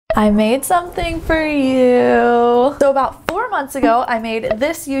I made something for you. So about 4 months ago, I made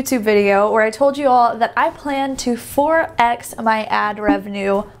this YouTube video where I told you all that I plan to 4x my ad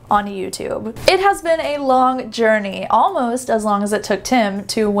revenue on YouTube. It has been a long journey, almost as long as it took Tim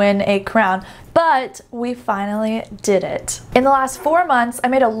to win a crown, but we finally did it. In the last 4 months, I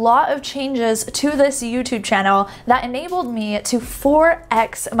made a lot of changes to this YouTube channel that enabled me to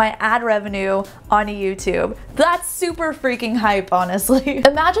 4x my ad revenue on YouTube. That's super freaking hype, honestly.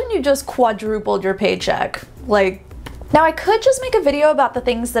 Imagine you just quadrupled your paycheck. Like, now I could just make a video about the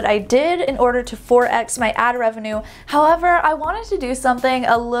things that I did in order to 4x my ad revenue. However, I wanted to do something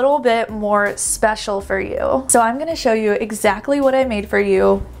a little bit more special for you. So I'm gonna show you exactly what I made for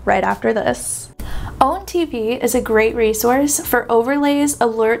you right after this. OwnTV is a great resource for overlays,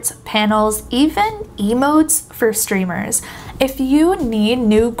 alerts, panels, even emotes for streamers. If you need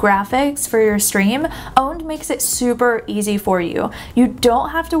new graphics for your stream, Owned makes it super easy for you. You don't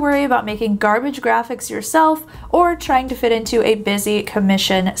have to worry about making garbage graphics yourself or trying to fit into a busy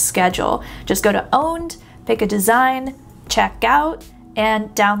commission schedule. Just go to Owned, pick a design, check out, and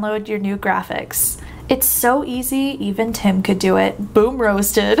download your new graphics. It's so easy, even Tim could do it. Boom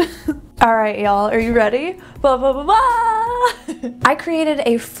roasted. All right, y'all, are you ready? Ba, ba, ba, ba. I created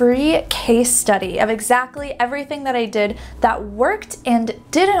a free case study of exactly everything that I did that worked and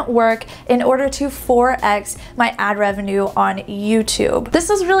didn't work in order to 4x my ad revenue on YouTube. This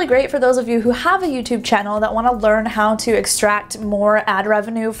is really great for those of you who have a YouTube channel that want to learn how to extract more ad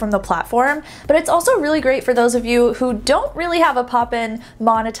revenue from the platform, but it's also really great for those of you who don't really have a pop-in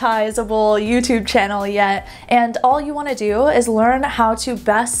monetizable YouTube channel yet, and all you want to do is learn how to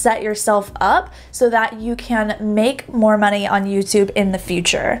best set yourself up so that you can make more money on YouTube in the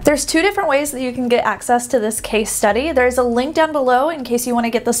future. There's 2 different ways that you can get access to this case study. There's a link down below in case you want to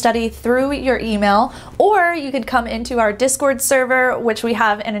get the study through your email, or you could come into our Discord server, which we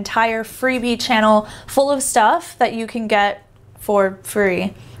have an entire freebie channel full of stuff that you can get for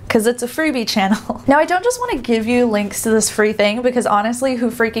free, because it's a freebie channel. Now, I don't just want to give you links to this free thing, because honestly, who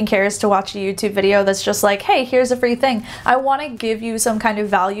freaking cares to watch a YouTube video that's just like, hey, here's a free thing. I want to give you some kind of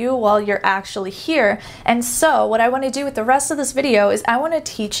value while you're actually here. And so what I want to do with the rest of this video is I want to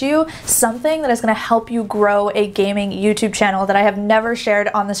teach you something that is going to help you grow a gaming YouTube channel that I have never shared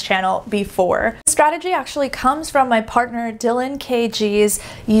on this channel before. The strategy actually comes from my partner Dylan KG's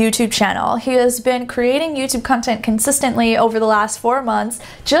YouTube channel. He has been creating YouTube content consistently over the last 4 months,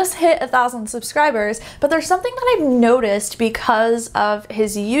 just hit 1,000 subscribers, but there's something that I've noticed because of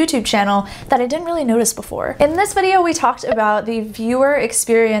his YouTube channel that I didn't really notice before. In this video, we talked about the viewer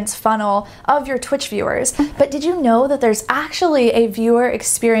experience funnel of your Twitch viewers, but did you know that there's actually a viewer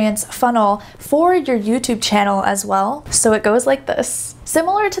experience funnel for your YouTube channel as well? So it goes like this.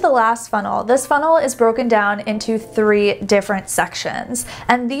 Similar to the last funnel, this funnel is broken down into 3 different sections,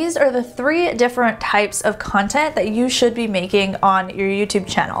 and these are the 3 different types of content that you should be making on your YouTube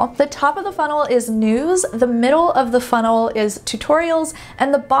channel. The top of the funnel is news, the middle of the funnel is tutorials,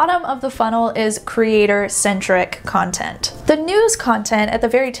 and the bottom of the funnel is creator-centric content. The news content at the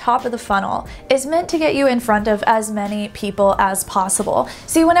very top of the funnel is meant to get you in front of as many people as possible.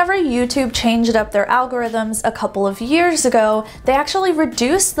 See, whenever YouTube changed up their algorithms a couple of years ago, they actually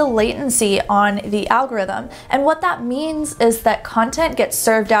reduce the latency on the algorithm. And what that means is that content gets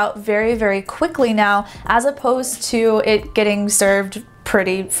served out very, very quickly now, as opposed to it getting served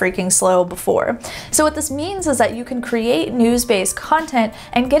pretty freaking slow before. So what this means is that you can create news-based content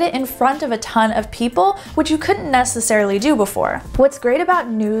and get it in front of a ton of people, which you couldn't necessarily do before. What's great about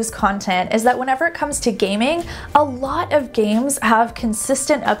news content is that whenever it comes to gaming, a lot of games have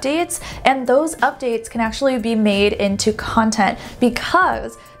consistent updates, and those updates can actually be made into content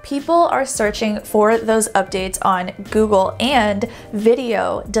because people are searching for those updates on Google, and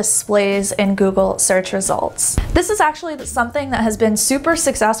video displays in Google search results. This is actually something that has been super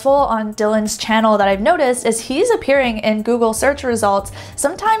successful on Dylan's channel that I've noticed is he's appearing in Google search results,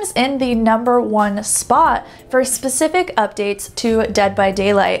 sometimes in the #1 spot for specific updates to Dead by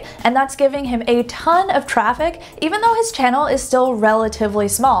Daylight, and that's giving him a ton of traffic even though his channel is still relatively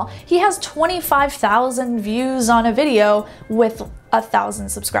small. He has 25,000 views on a video with 1,000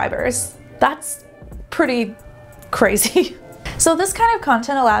 subscribers. That's pretty crazy. So this kind of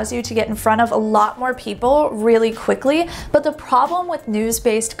content allows you to get in front of a lot more people really quickly, but the problem with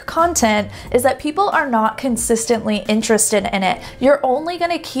news-based content is that people are not consistently interested in it. You're only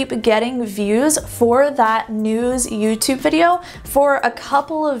gonna keep getting views for that news YouTube video for a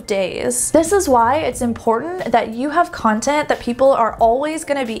couple of days. This is why it's important that you have content that people are always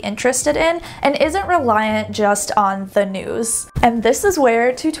gonna be interested in and isn't reliant just on the news. And this is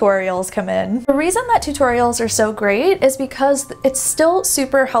where tutorials come in. The reason that tutorials are so great is because it's still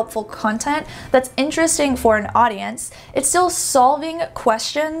super helpful content that's interesting for an audience. It's still solving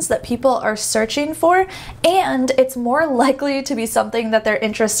questions that people are searching for, and it's more likely to be something that they're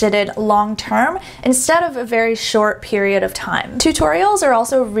interested in long term instead of a very short period of time. Tutorials are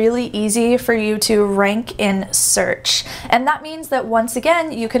also really easy for you to rank in search, and that means that once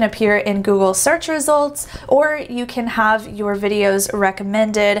again you can appear in Google search results, or you can have your videos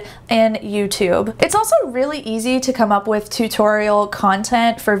recommended in YouTube. It's also really easy to come up with tutorial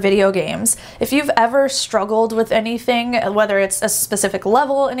content for video games. If you've ever struggled with anything, whether it's a specific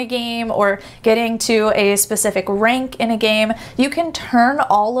level in a game or getting to a specific rank in a game, you can turn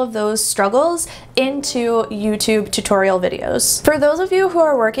all of those struggles into YouTube tutorial videos. For those of you who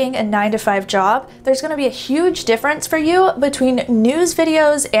are working a 9-to-5 job, there's going to be a huge difference for you between news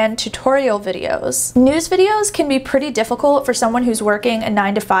videos and tutorial videos. News videos can be pretty difficult for someone who's working a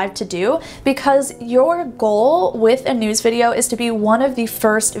 9-to-5 to do, because your goal with a news video is to be one of the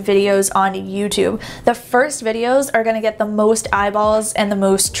first videos on YouTube. The first videos are going to get the most eyeballs and the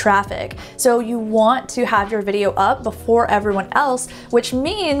most traffic. So you want to have your video up before everyone else, which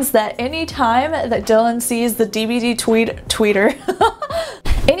means that anytime that Dylan sees the DBD tweeter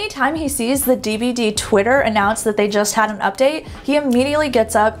anytime he sees the DBD Twitter announce that they just had an update, he immediately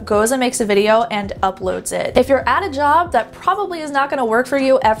gets up, goes and makes a video, and uploads it. If you're at a job that probably is not going to work for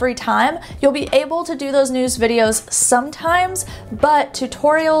you every time, you'll be able to do those news videos sometimes, but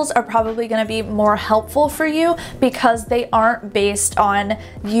tutorials are probably going to be more helpful for you because they aren't based on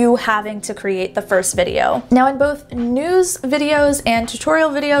you having to create the first video. Now, in both news videos and tutorial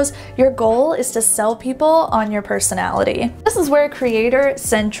videos, your goal is to sell people on your personality. This is where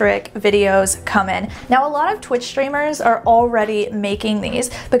creator-centric videos come in. Now, a lot of Twitch streamers are already making these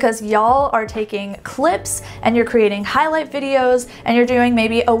because y'all are taking clips and you're creating highlight videos, and you're doing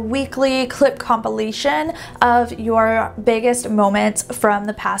maybe a weekly clip compilation of your biggest moments from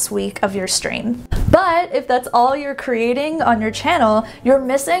the past week of your stream. But if that's all you're creating on your channel, you're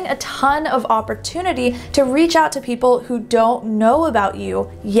missing a ton of opportunity to reach out to people who don't know about you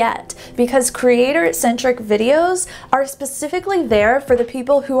yet, because creator-centric videos are specifically there for the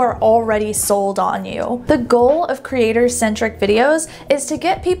people who are already sold on you. The goal of creator-centric videos is to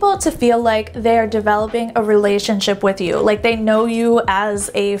get people to feel like they are developing a relationship with you, like they know you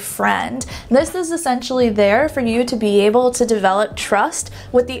as a friend. This is essentially there for you to be able to develop trust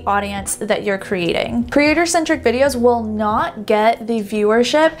with the audience that you're creating. Creator-centric videos will not get the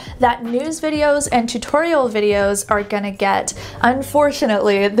viewership that news videos and tutorial videos are gonna get.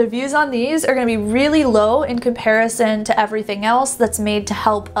 Unfortunately, the views on these are gonna be really low in comparison to everything else that's made to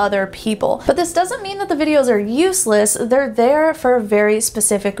help other people. But this doesn't mean that the videos are useless. They're there for a very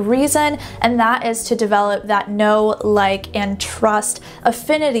specific reason, and that is to develop that know, like, and trust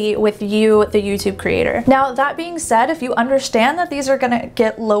affinity with you, the YouTube creator. Now, that being said, if you understand that these are gonna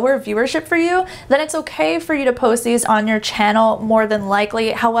get lower viewership for you, then it's okay for you to post these on your channel more than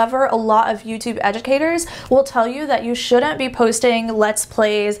likely. However, a lot of YouTube educators will tell you that you shouldn't be posting Let's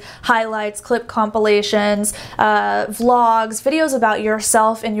Plays, highlights, clip compilations, vlogs, videos about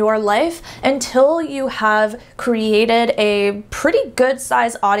yourself and your life until you have created a pretty good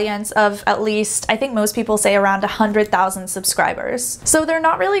size audience of at least, I think most people say, around 100,000 subscribers. So they're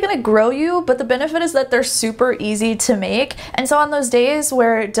not really gonna grow you, but the benefit is that they're super easy to make. And so on those days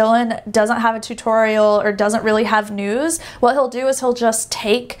where Dylan doesn't have a tutorial or doesn't really have news, what he'll do is he'll just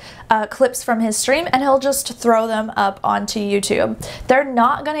take clips from his stream and he'll just throw them up onto YouTube. They're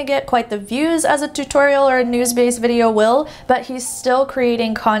not gonna get quite the views as a tutorial or a news-based video will, but he's still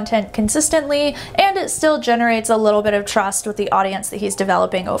creating content consistently, and it still generates a little bit of trust with the audience that he's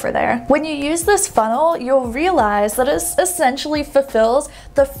developing over there. When you use this funnel, you'll realize that it essentially fulfills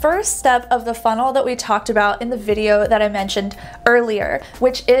the first step of the funnel that we talked about in the video that I mentioned earlier,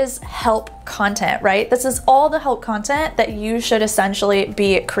 which is help content, right? This is all the help content that you should essentially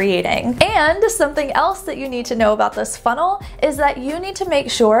be creating. And something else that you need to know about this funnel is that you need to make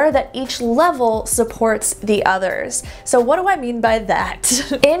sure that each level supports the others. So what do I mean by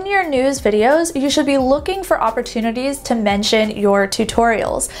that? In your news videos, you should be looking for opportunities to mention your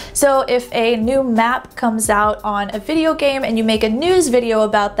tutorials. So if a new map comes out on a video game and you make a news video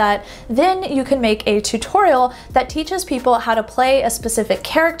about that, then you can make a tutorial that teaches people how to play a specific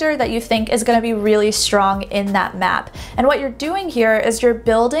character that you think is going to be really strong in that map. And what you're doing here is you're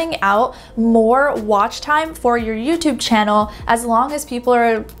building out more watch time for your YouTube channel as long as people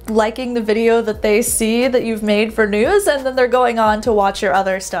are liking the video that they see that you've made for news, and then they're going on to to watch your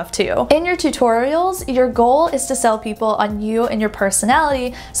other stuff too. In your tutorials, your goal is to sell people on you and your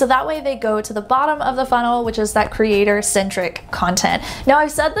personality, so that way they go to the bottom of the funnel, which is that creator-centric content. Now,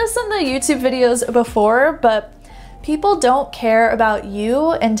 I've said this in the YouTube videos before, but people don't care about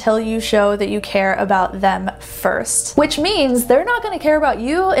you until you show that you care about them first. Which means they're not going to care about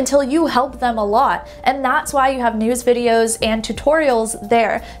you until you help them a lot. And that's why you have news videos and tutorials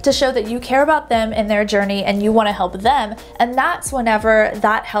there, to show that you care about them in their journey and you want to help them. And that's whenever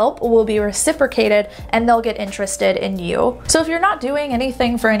that help will be reciprocated and they'll get interested in you. So if you're not doing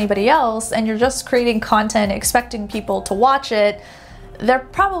anything for anybody else and you're just creating content expecting people to watch it, they're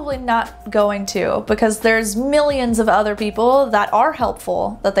probably not going to, because there's millions of other people that are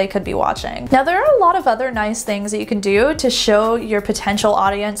helpful that they could be watching. Now, there are a lot of other nice things that you can do to show your potential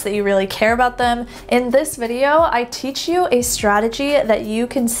audience that you really care about them. In this video, I teach you a strategy that you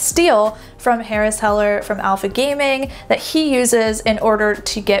can steal from Harris Heller from Alpha Gaming that he uses in order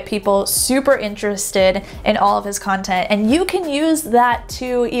to get people super interested in all of his content. And you can use that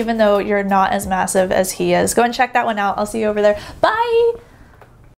too, even though you're not as massive as he is. Go and check that one out. I'll see you over there. Bye!